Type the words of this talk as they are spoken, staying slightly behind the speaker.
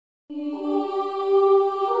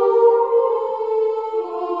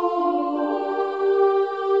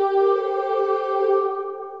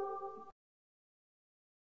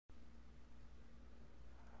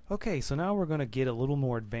Okay, so now we're going to get a little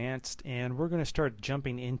more advanced and we're going to start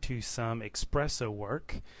jumping into some Expresso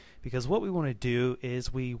work, because what we want to do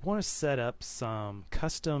is we want to set up some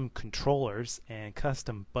custom controllers and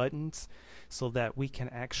custom buttons so that we can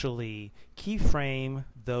actually keyframe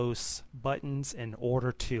those buttons in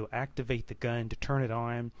order to activate the gun to turn it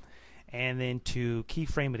on, and then to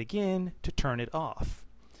keyframe it again to turn it off.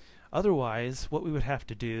 Otherwise, what we would have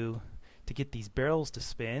to do to get these barrels to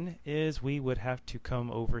spin is we would have to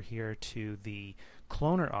come over here to the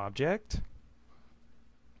cloner object,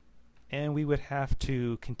 and we would have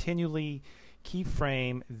to continually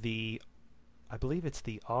keyframe the, I believe it's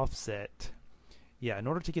the offset. Yeah, in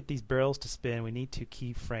order to get these barrels to spin, we need to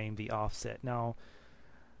keyframe the offset. Now,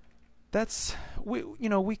 that's,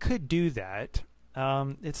 we could do that.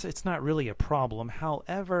 It's not really a problem.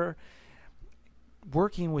 However,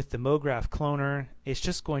 working with the MoGraph cloner, it's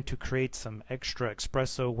just going to create some extra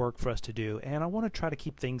Expresso work for us to do, and I want to try to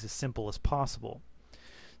keep things as simple as possible.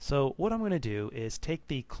 So what I'm going to do is take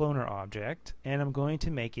the cloner object and I'm going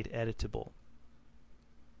to make it editable.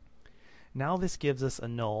 Now this gives us a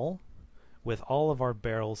null with all of our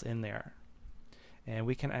barrels in there, and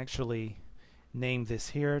we can actually name this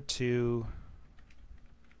here to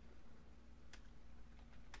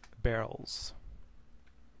barrels.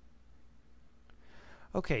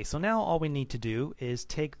 Okay, so now all we need to do is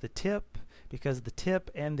take the tip, because the tip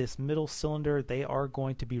and this middle cylinder, they are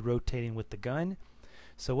going to be rotating with the gun.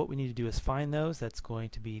 So what we need to do is find those. That's going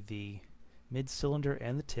to be the mid cylinder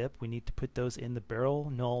and the tip. We need to put those in the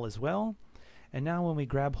barrel null as well. And now when we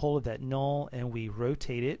grab hold of that null and we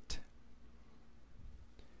rotate it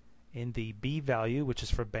in the B value, which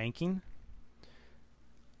is for banking,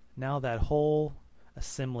 now that whole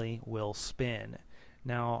assembly will spin.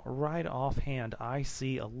 Now, right offhand, I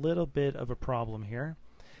see a little bit of a problem here,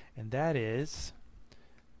 and that is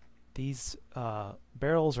these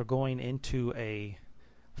barrels are going into a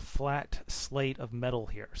flat slate of metal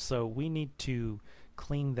here. So we need to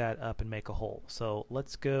clean that up and make a hole. So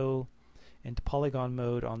let's go into polygon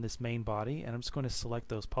mode on this main body, and I'm just going to select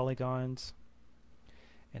those polygons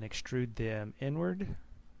and extrude them inward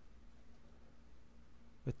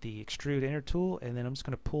with the extrude inner tool, and then I'm just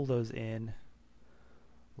going to pull those in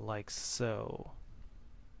like so.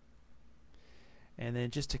 And then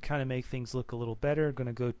just to kind of make things look a little better, I'm going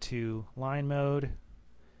to go to line mode,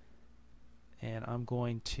 and I'm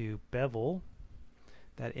going to bevel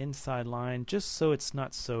that inside line just so it's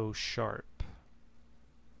not so sharp,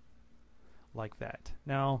 like that.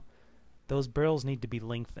 Now those barrels need to be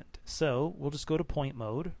lengthened, so we'll just go to point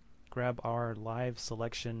mode, grab our live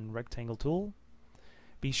selection rectangle tool,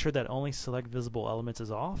 be sure that only select visible elements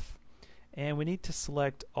is off, and we need to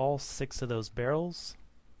select all 6 of those barrels,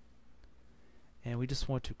 and we just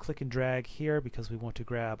want to click and drag here because we want to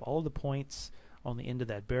grab all the points on the end of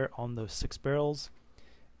that on those 6 barrels,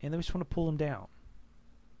 and then we just want to pull them down.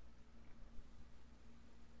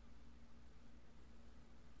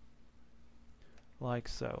 Like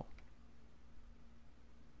so.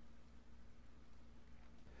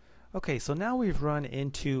 Okay, so now we've run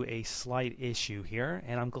into a slight issue here,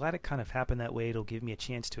 and I'm glad it kind of happened that way. It'll give me a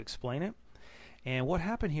chance to explain it. And what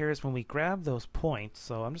happened here is when we grab those points,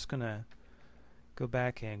 so I'm just going to go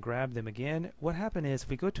back and grab them again. What happened is if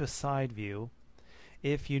we go to a side view,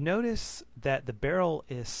 if you notice that the barrel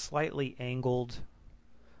is slightly angled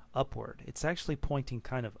upward, it's actually pointing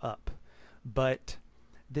kind of up. But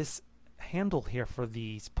this handle here for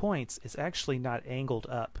these points is actually not angled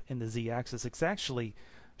up in the z-axis. It's actually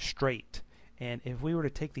straight, and if we were to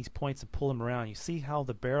take these points and pull them around, you see how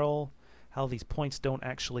the barrel, how these points don't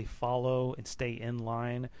actually follow and stay in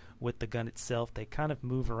line with the gun itself. They kind of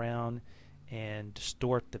move around and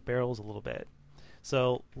distort the barrels a little bit.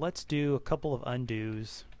 So let's do a couple of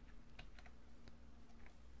undos,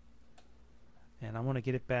 and I want to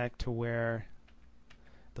get it back to where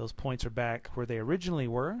those points are back where they originally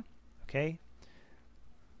were. Okay,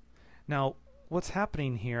 now what's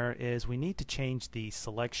happening here is we need to change the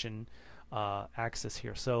selection axis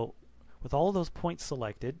here. So with all those points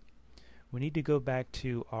selected, we need to go back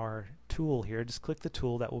to our tool here. Just click the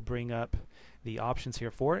tool, that will bring up the options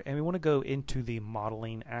here for it, and we want to go into the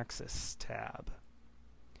modeling axis tab,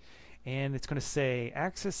 and it's going to say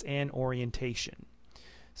axis and orientation.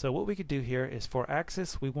 So what we could do here is for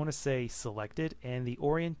axis we want to say selected, and the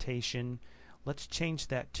orientation, let's change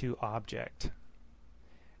that to object.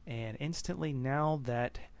 And instantly now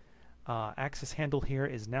that axis handle here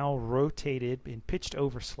is now rotated and pitched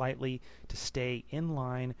over slightly to stay in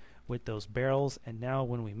line with those barrels, and now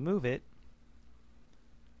when we move it,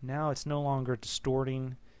 now it's no longer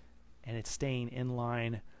distorting and it's staying in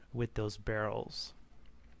line with those barrels.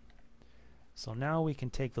 So now we can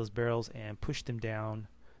take those barrels and push them down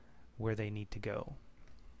where they need to go.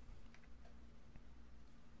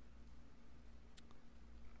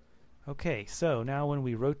 Okay, so now when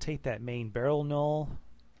we rotate that main barrel null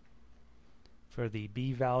for the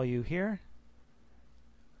B value here,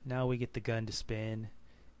 now we get the gun to spin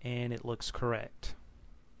and it looks correct.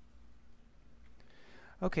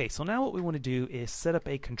 Okay, so now what we want to do is set up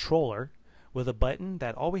a controller with a button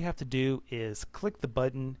that all we have to do is click the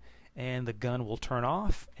button and the gun will turn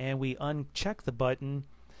off, and we uncheck the button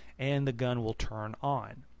and the gun will turn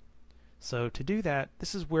on. So to do that,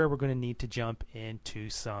 this is where we're going to need to jump into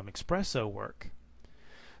some Expresso work.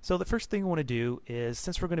 So the first thing we want to do is,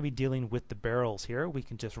 since we're going to be dealing with the barrels here, we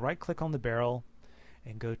can just right click on the barrel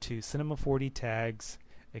and go to Cinema 4D Tags,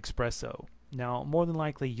 Expresso. Now more than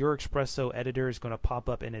likely your Expresso editor is going to pop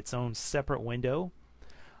up in its own separate window.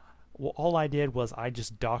 Well, all I did was I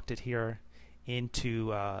just docked it here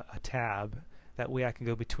into a tab. That way I can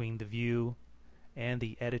go between the view and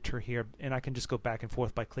the editor here, and I can just go back and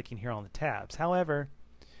forth by clicking here on the tabs. However,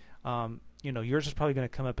 yours is probably going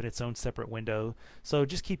to come up in its own separate window, so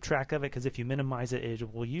just keep track of it, because if you minimize it,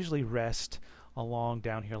 it will usually rest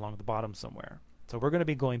down here along the bottom somewhere. So we're going to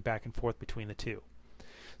be going back and forth between the two.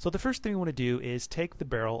 So the first thing we want to do is take the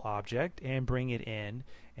barrel object and bring it in,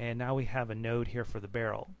 and now we have a node here for the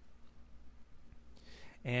barrel.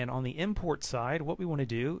 And on the import side, what we want to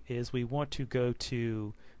do is we want to go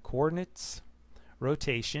to coordinates,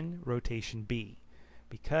 rotation, rotation B,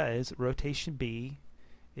 because rotation B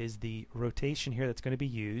is the rotation here that's going to be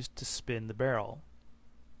used to spin the barrel.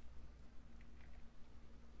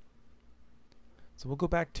 So we'll go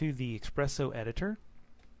back to the Expresso editor,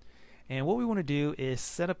 and what we want to do is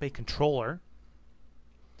set up a controller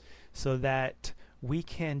so that we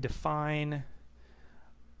can define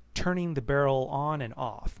turning the barrel on and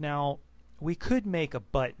off. Now we could make a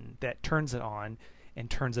button that turns it on and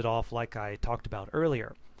turns it off like I talked about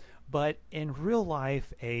earlier, but in real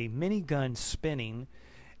life a minigun spinning,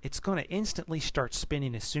 it's going to instantly start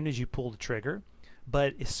spinning as soon as you pull the trigger,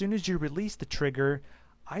 but as soon as you release the trigger,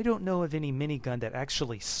 I don't know of any minigun that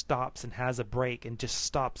actually stops and has a break and just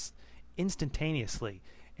stops instantaneously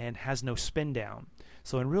and has no spin down.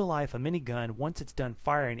 So in real life, a minigun, once it's done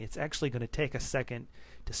firing, it's actually going to take a second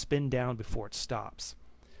to spin down before it stops.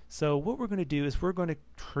 So what we're going to do is we're going to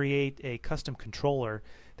create a custom controller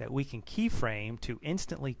that we can keyframe to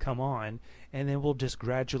instantly come on, and then we'll just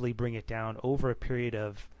gradually bring it down over a period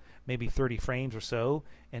of maybe 30 frames or so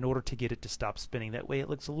in order to get it to stop spinning. That way it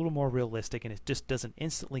looks a little more realistic and it just doesn't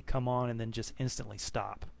instantly come on and then just instantly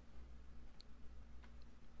stop.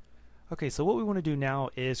 Okay, so what we want to do now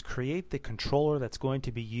is create the controller that's going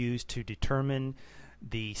to be used to determine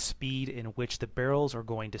the speed in which the barrels are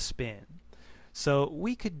going to spin. So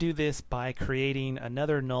we could do this by creating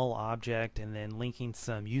another null object and then linking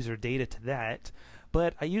some user data to that,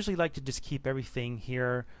 but I usually like to just keep everything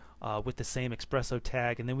here with the same Expresso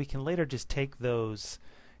tag, and then we can later just take those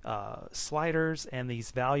sliders and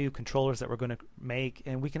these value controllers that we're going to make,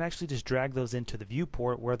 and we can actually just drag those into the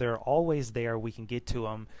viewport where they're always there. We can get to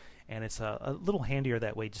them, and it's a little handier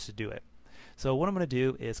that way just to do it. So what I'm going to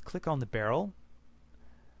do is click on the barrel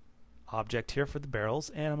object here for the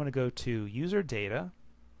barrels, and I'm going to go to user data,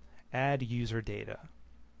 add user data,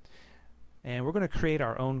 and we're going to create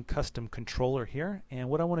our own custom controller here. And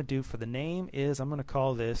what I want to do for the name is I'm going to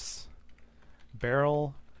call this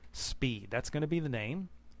barrel speed. That's going to be the name,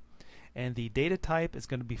 and the data type is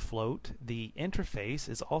going to be float. The interface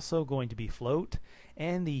is also going to be float,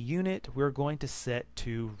 and the unit we're going to set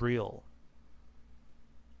to real.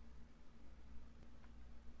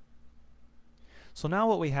 So now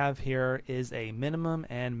what we have here is a minimum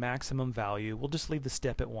and maximum value. We'll just leave the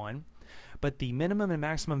step at 1. But the minimum and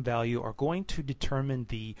maximum value are going to determine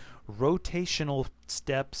the rotational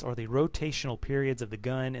steps or the rotational periods of the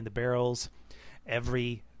gun and the barrels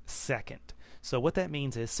every second. So what that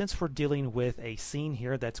means is, since we're dealing with a scene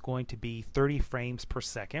here that's going to be 30 frames per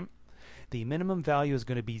second, the minimum value is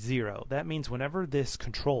going to be 0. That means whenever this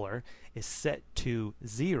controller is set to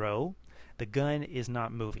 0, the gun is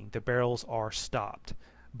not moving. The barrels are stopped.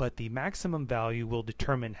 But the maximum value will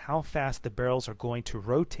determine how fast the barrels are going to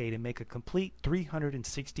rotate and make a complete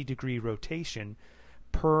 360-degree rotation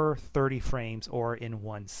per 30 frames or in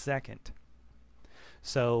 1 second.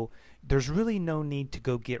 So there's really no need to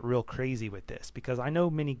go get real crazy with this, because I know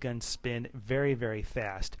miniguns spin very, very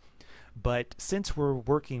fast. But since we're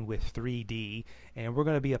working with 3D and we're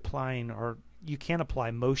going to be applying, or you can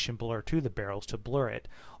apply motion blur to the barrels to blur it,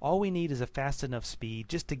 all we need is a fast enough speed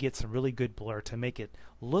just to get some really good blur to make it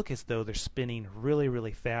look as though they're spinning really,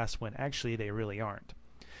 really fast when actually they really aren't.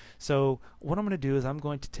 So what I'm going to do is I'm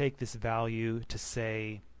going to take this value to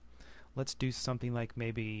say, let's do something like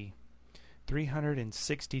maybe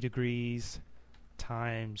 360 degrees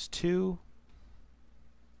times 2,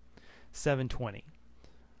 720.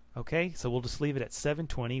 Okay, so we'll just leave it at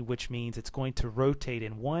 720, which means it's going to rotate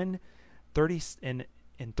in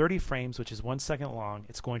 30 frames, which is 1 second long.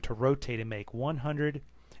 It's going to rotate and make 100.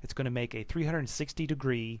 It's going to make a 360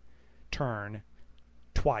 degree turn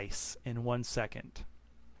twice in 1 second,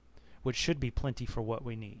 which should be plenty for what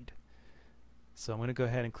we need. So I'm going to go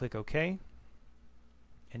ahead and click OK.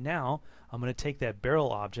 And now I'm going to take that barrel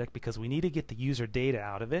object because we need to get the user data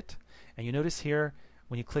out of it. And you notice here,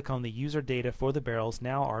 when you click on the user data for the barrels,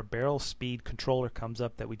 now our barrel speed controller comes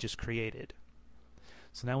up that we just created.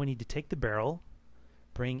 So now we need to take the barrel,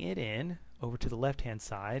 bring it in over to the left hand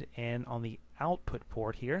side, and on the output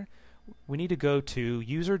port here we need to go to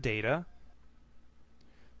user data.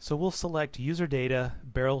 So we'll select user data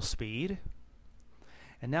barrel speed,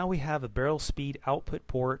 and now we have a barrel speed output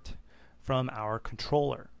port from our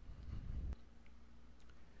controller.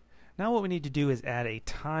 Now what we need to do is add a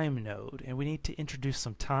time node, and we need to introduce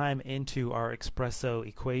some time into our Expresso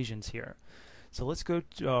equations here. So let's go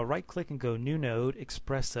to right click and go new node,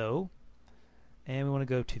 Expresso, and we want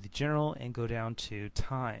to go to the general and go down to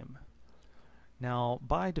time. Now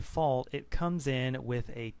by default it comes in with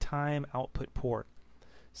a time output port.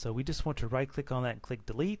 So we just want to right click on that and click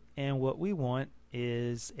delete, and what we want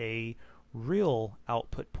is a real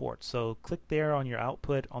output port. So click there on your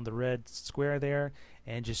output on the red square there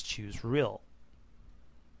and just choose real.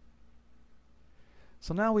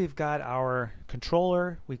 So now we've got our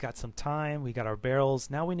controller, we've got some time, we've got our barrels.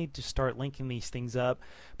 Now we need to start linking these things up,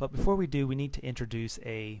 but before we do we need to introduce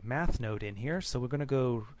a math node in here. So we're going to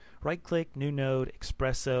go right click, new node,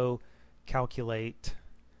 Expresso, calculate,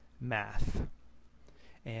 math.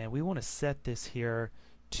 And we want to set this here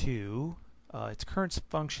to its current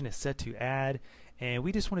function is set to add, and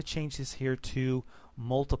we just want to change this here to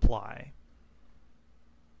multiply.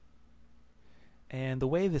 And the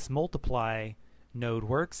way this multiply node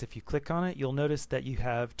works, if you click on it, you'll notice that you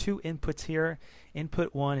have two inputs here,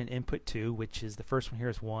 input 1 and input 2, which is the first one here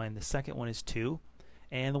is 1, the second one is 2.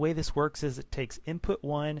 And the way this works is it takes input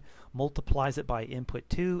 1, multiplies it by input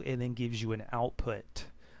 2, and then gives you an output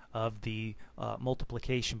of the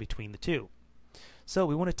multiplication between the two. So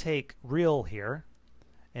we want to take real here,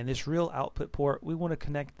 and this real output port, we want to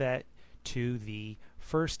connect that to the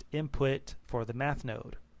first input for the math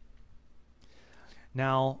node.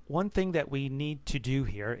 Now one thing that we need to do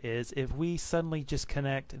here is if we suddenly just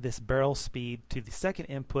connect this barrel speed to the second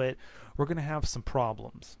input, we're going to have some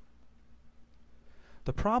problems.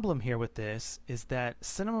 The problem here with this is that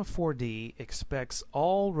Cinema 4D expects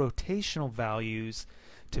all rotational values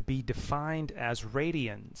to be defined as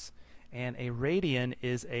radians, and a radian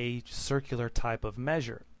is a circular type of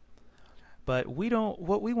measure. But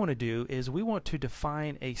what we want to do is we want to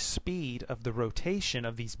define a speed of the rotation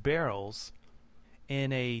of these barrels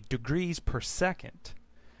in a degrees per second,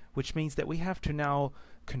 which means that we have to now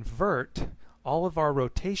convert all of our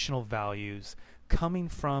rotational values coming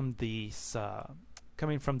from the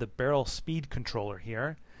barrel speed controller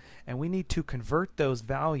here, and we need to convert those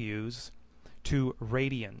values to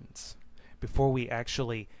radians before we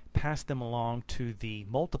actually pass them along to the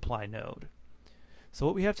multiply node. So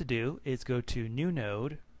what we have to do is go to new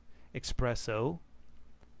node, Expresso,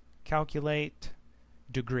 calculate,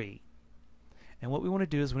 degree. And what we want to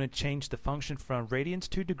do is we want to change the function from radians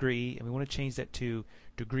to degree, and we want to change that to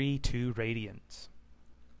degree to radians.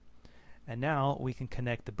 And now we can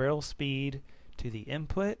connect the barrel speed to the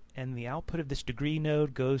input, and the output of this degree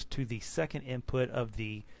node goes to the second input of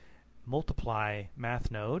the multiply math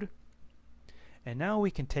node. And now we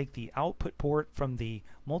can take the output port from the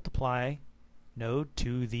multiply node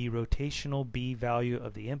to the rotational B value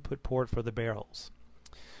of the input port for the barrels.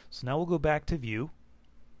 So now we'll go back to view,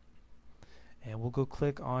 and we'll go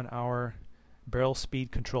click on our barrel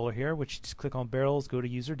speed controller here, which just click on barrels, go to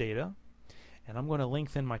user data, and I'm going to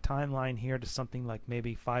lengthen my timeline here to something like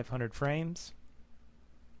maybe 500 frames,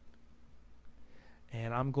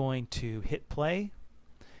 and I'm going to hit play,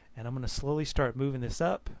 and I'm going to slowly start moving this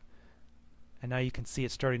up, and now you can see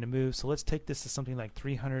it's starting to move. So let's take this to something like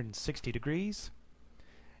 360 degrees,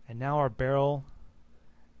 and now our barrel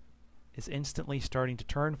is instantly starting to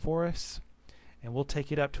turn for us, and we'll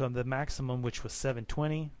take it up to the maximum, which was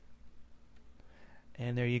 720,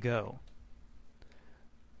 and there you go.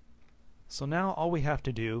 So now all we have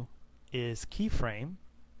to do is keyframe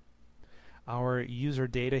our user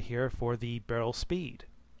data here for the barrel speed.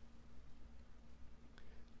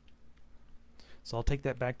 So I'll take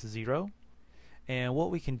that back to 0. And what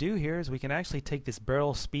we can do here is we can actually take this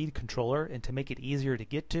barrel speed controller, and to make it easier to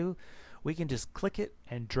get to, we can just click it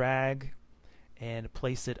and drag and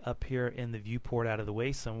place it up here in the viewport out of the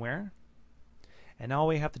way somewhere. And all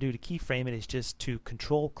we have to do to keyframe it is just to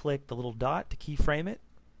control click the little dot to keyframe it,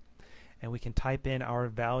 and we can type in our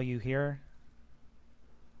value here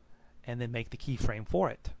and then make the keyframe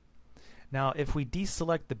for it. Now if we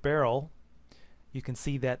deselect the barrel, you can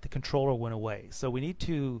see that the controller went away. So we need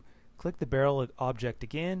to click the barrel object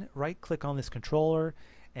again, right click on this controller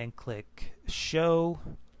and click show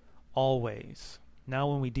always. Now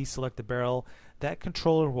when we deselect the barrel, that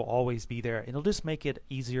controller will always be there. It'll just make it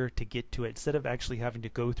easier to get to it instead of actually having to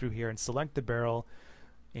go through here and select the barrel,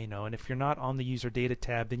 and if you're not on the user data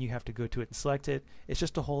tab, then you have to go to it and select it. It's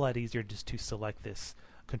just a whole lot easier just to select this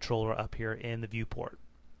controller up here in the viewport.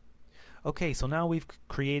 Okay, so now we've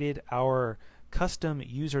created our custom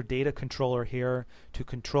user data controller here to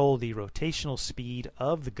control the rotational speed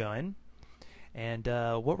of the gun. And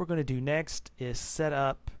what we're going to do next is set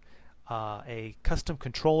up a custom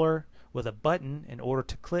controller with a button in order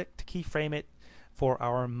to click to keyframe it for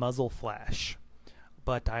our muzzle flash.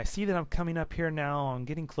 But I see that I'm coming up here now. I'm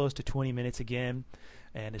getting close to 20 minutes again,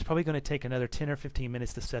 and it's probably going to take another 10 or 15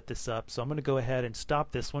 minutes to set this up. So I'm going to go ahead and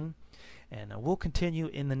stop this one, and we'll continue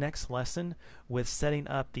in the next lesson with setting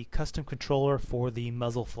up the custom controller for the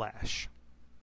muzzle flash.